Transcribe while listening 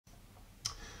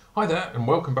Hi there and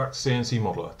welcome back to CNC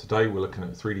Modeler. Today we're looking at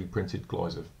a 3D printed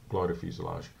glider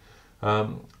fuselage.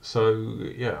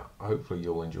 Yeah, hopefully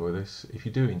you'll enjoy this. If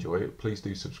you do enjoy it, please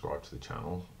do subscribe to the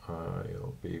channel.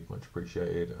 It'll be much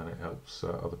appreciated and it helps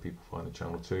other people find the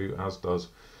channel too, as does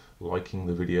liking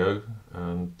the video.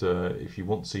 And if you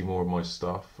want to see more of my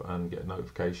stuff and get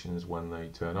notifications when they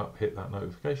turn up, hit that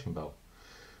notification bell.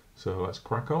 So let's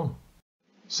crack on.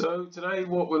 So today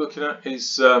what we're looking at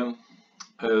is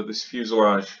this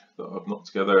fuselage that I've knocked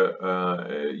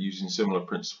together using similar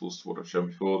principles to what I've shown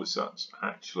before. This is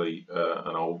actually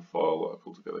an old file that I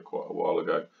pulled together quite a while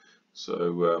ago.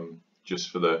 So just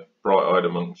for the bright-eyed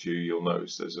amongst you, you'll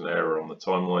notice there's an error on the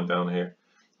timeline down here.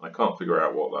 I can't figure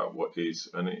out what is,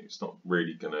 and it's not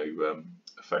really going to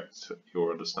affect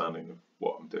your understanding of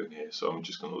what I'm doing here. So I'm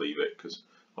just going to leave it because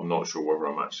I'm not sure whether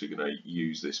I'm actually going to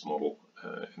use this model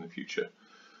in the future.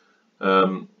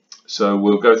 So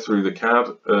we'll go through the CAD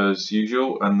as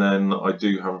usual, and then I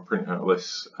do have a printout of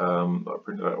this that I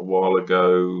printed out a while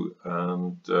ago,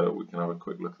 and we can have a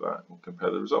quick look at that and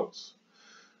compare the results.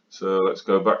 So let's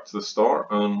go back to the start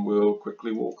and we'll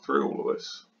quickly walk through all of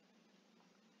this.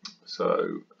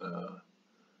 So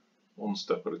one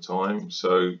step at a time.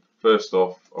 So first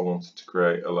off, I wanted to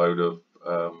create a load of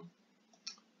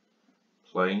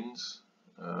planes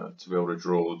to be able to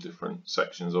draw the different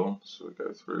sections on. So we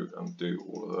go through and do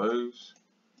all of those.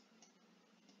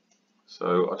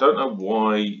 So I don't know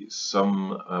why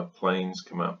some planes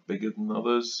come out bigger than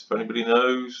others. If anybody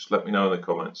knows, let me know in the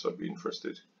comments. I'd be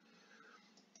interested.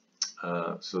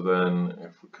 So then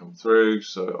if we come through,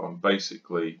 so I'm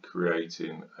basically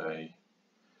creating a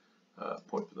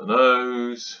point for the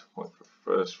nose, point for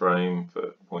first frame,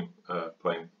 for point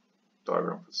plane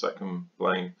diagram for the second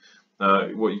plane. Now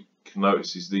what you can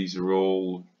notice is these are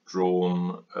all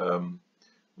drawn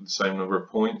with the same number of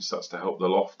points. That's to help the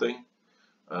lofting.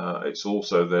 It's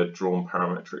also they're drawn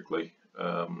parametrically,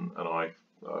 and I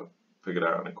figured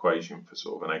out an equation for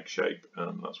sort of an egg shape,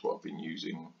 and that's what I've been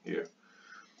using here.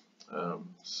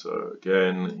 So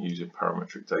again, using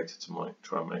parametric data to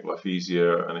try and make life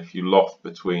easier. And if you loft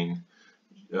between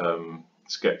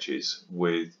sketches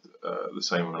with the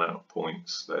same amount of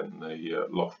points, then the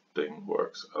lofting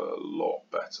works a lot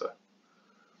better.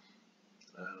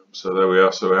 So there we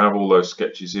are. So we have all those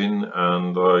sketches in,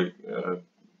 and I,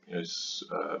 as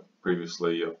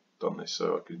previously, I've done this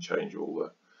so I can change all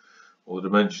the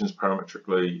dimensions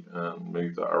parametrically and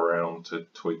move that around to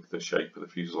tweak the shape of the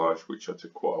fuselage, which I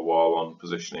took quite a while on,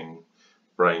 positioning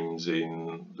frames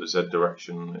in the Z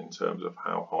direction in terms of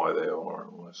how high they are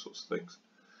and all those sorts of things.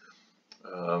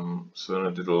 So then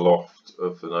I did a loft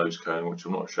of the nose cone, which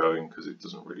I'm not showing because it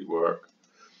doesn't really work.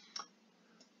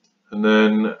 And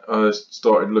then I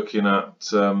started looking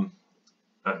at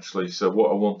actually, so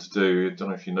what I want to do, I don't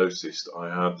know if you noticed, I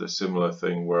had a similar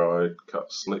thing where I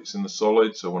cut slits in the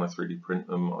solid, so when I 3D print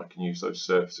them I can use those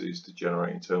surfaces to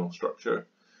generate internal structure.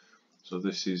 So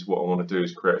this is what I want to do,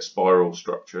 is create a spiral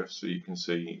structure. So you can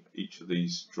see each of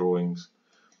these drawings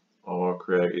are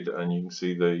created and you can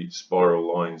see the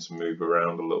spiral lines move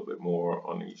around a little bit more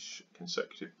on each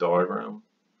consecutive diagram.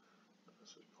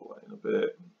 So pull that in a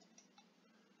bit.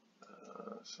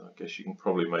 So I guess you can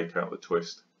probably make out the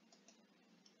twist.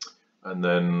 And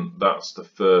then that's the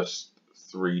first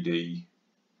 3D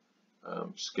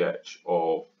sketch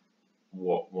of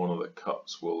what one of the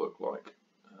cuts will look like.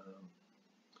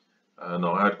 And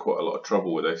I had quite a lot of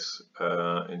trouble with this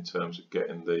in terms of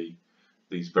getting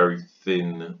these very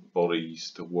thin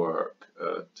bodies to work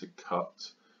to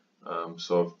cut.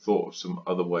 So I've thought of some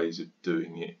other ways of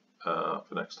doing it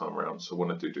for next time around. So when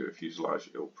I do a fuselage,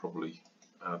 it'll probably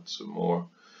add some more.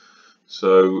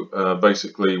 So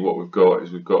basically what we've got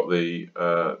is we've got the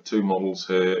two models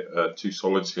here, two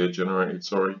solids here generated,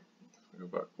 sorry. Go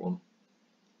back one.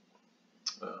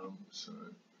 So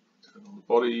turn on the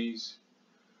bodies.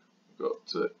 We've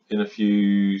got inner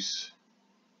fuse,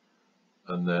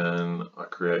 and then I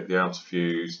create the outer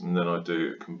fuse, and then I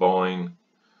do a combine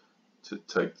to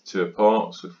take the two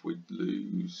apart. So if we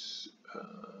lose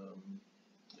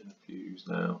inner fuse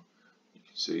now, you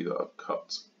can see that I've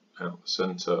cut out the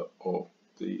center of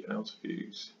the outer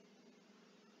fuse,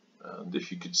 and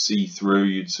if you could see through,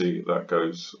 you'd see that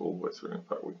goes all the way through. In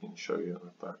fact, we can show you at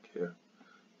the back here.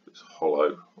 It's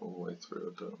hollow all the way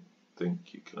through. I don't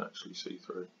think you can actually see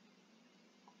through.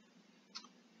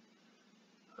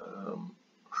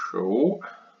 Sure,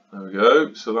 there we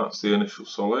go. So that's the initial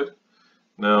solid.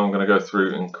 Now I'm going to go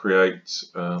through and create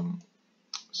some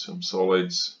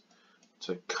solids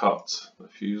to cut the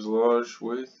fuselage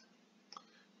with.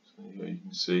 So here you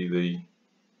can see the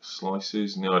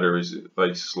slices, and the idea is that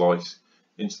they slice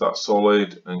into that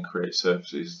solid and create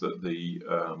surfaces that the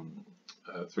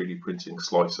 3D printing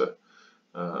slicer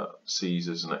sees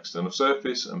as an external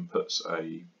surface and puts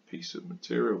a piece of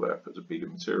material there, puts a bead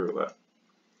of material there.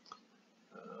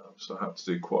 So I had to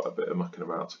do quite a bit of mucking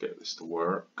about to get this to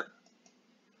work.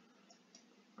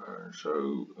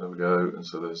 So there we go, and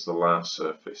so there's the last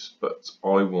surface. But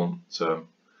I want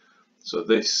so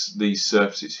these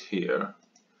surfaces here,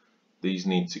 these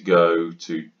need to go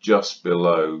to just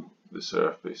below the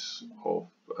surface of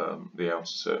the outer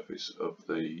surface of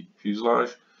the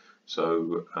fuselage.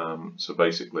 So so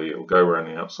basically it'll go around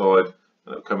the outside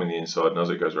and it'll come in the inside, and as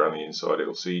it goes around the inside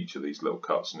it'll see each of these little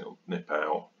cuts and it'll nip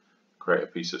out, create a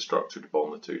piece of structure to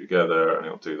bond the two together, and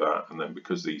it'll do that. And then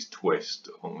because these twist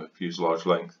along the fuselage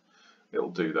length,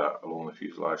 it'll do that along the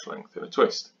fuselage length in a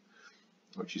twist,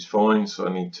 which is fine. So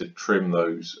I need to trim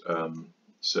those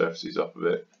surfaces up a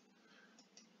bit.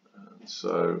 And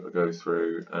so I go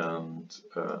through and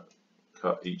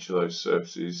cut each of those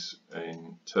surfaces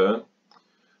in turn.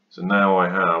 So now I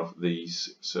have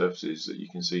these surfaces that you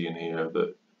can see in here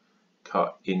that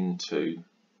cut into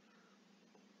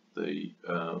the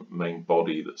main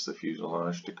body that's the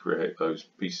fuselage to create those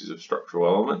pieces of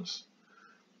structural elements.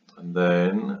 And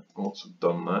then once I've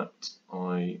done that,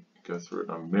 I go through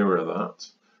and I mirror that.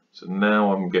 So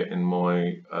now I'm getting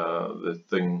my the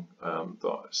thing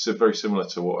that's very similar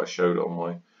to what I showed on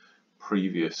my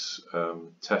previous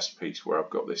test piece, where I've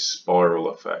got this spiral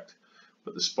effect.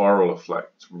 But the spiral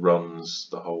effect runs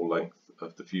the whole length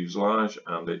of the fuselage,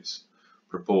 and it's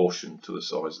proportioned to the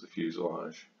size of the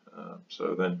fuselage.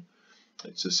 So then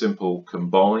it's a simple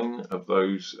combine of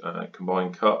those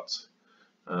combined cuts.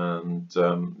 And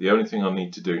the only thing I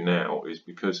need to do now is,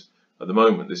 because at the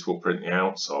moment this will print the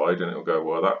outside and it'll go,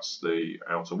 well, that's the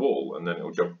outer wall, and then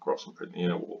it'll jump across and print the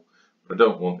inner wall. But I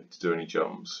don't want it to do any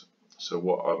jumps. So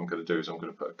what I'm going to do is I'm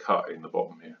going to put a cut in the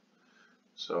bottom here.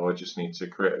 So I just need to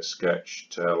create a sketch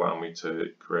to allow me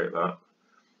to create that.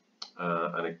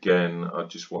 And again, I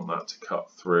just want that to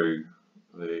cut through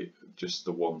just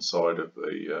the one side of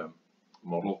the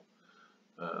model.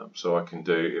 So I can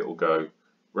do, it'll go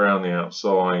round the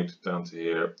outside down to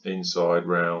here, inside,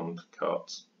 round,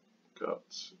 cut, cut,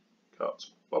 cut,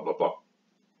 blah blah blah.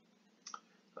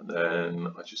 And then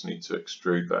I just need to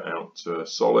extrude that out to a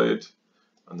solid,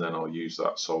 and then I'll use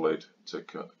that solid to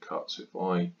cut. So if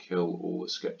I kill all the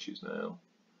sketches now,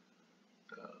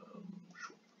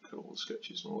 kill all the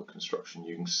sketches and all the construction,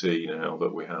 you can see now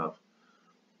that we have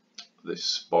this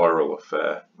spiral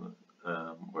affair,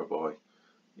 whereby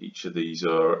each of these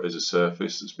is a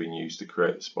surface that's been used to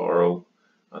create the spiral,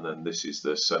 and then this is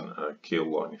the center keel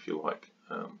line, if you like.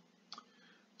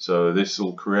 So this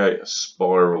will create a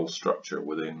spiral structure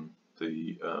within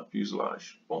the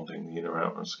fuselage, bonding the inner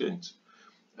outer skins,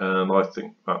 and I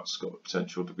think that's got the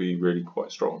potential to be really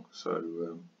quite strong.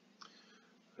 So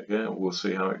again, we'll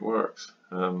see how it works.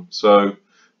 So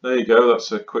there you go,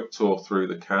 that's a quick tour through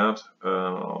the CAD,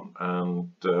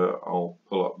 and I'll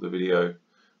pull up the video,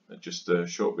 just a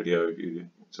short video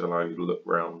to allow you to look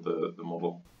around the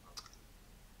model.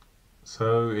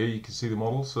 So here you can see the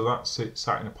model. So that's it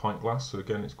sat in a pint glass. So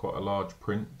again, it's quite a large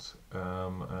print,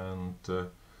 and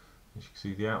as you can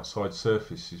see, the outside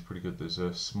surface is pretty good. There's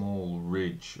a small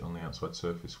ridge on the outside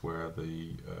surface where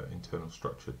the internal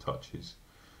structure touches.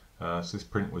 So this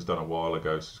print was done a while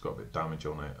ago, so it's got a bit of damage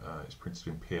on it. It's printed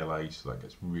in PLA, so that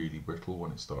gets really brittle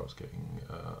when it starts getting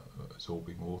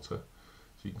absorbing water.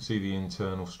 So you can see the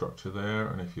internal structure there,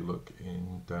 and if you look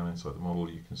down inside the model,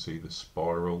 you can see the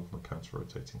spiral, the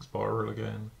counter-rotating spiral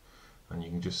again, and you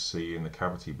can just see in the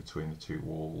cavity between the two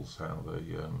walls how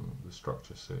the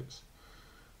structure sits.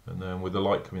 And then with the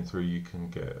light coming through, you can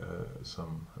get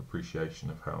some appreciation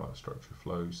of how that structure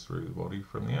flows through the body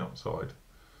from the outside.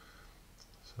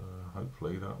 So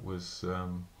hopefully that was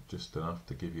just enough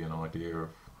to give you an idea of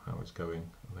how it's going.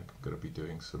 I think I'm going to be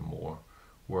doing some more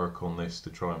work on this to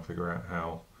try and figure out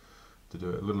how to do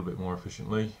it a little bit more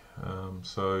efficiently.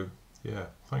 So yeah,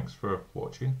 thanks for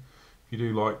watching. If you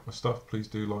do like my stuff, please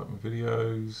do like my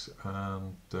videos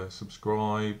and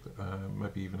subscribe,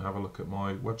 maybe even have a look at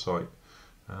my website.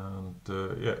 And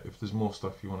yeah, if there's more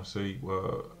stuff you want to see,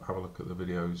 well, have a look at the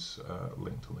videos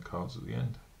linked on the cards at the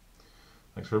end.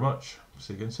 Thanks very much.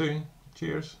 See you again soon.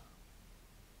 Cheers.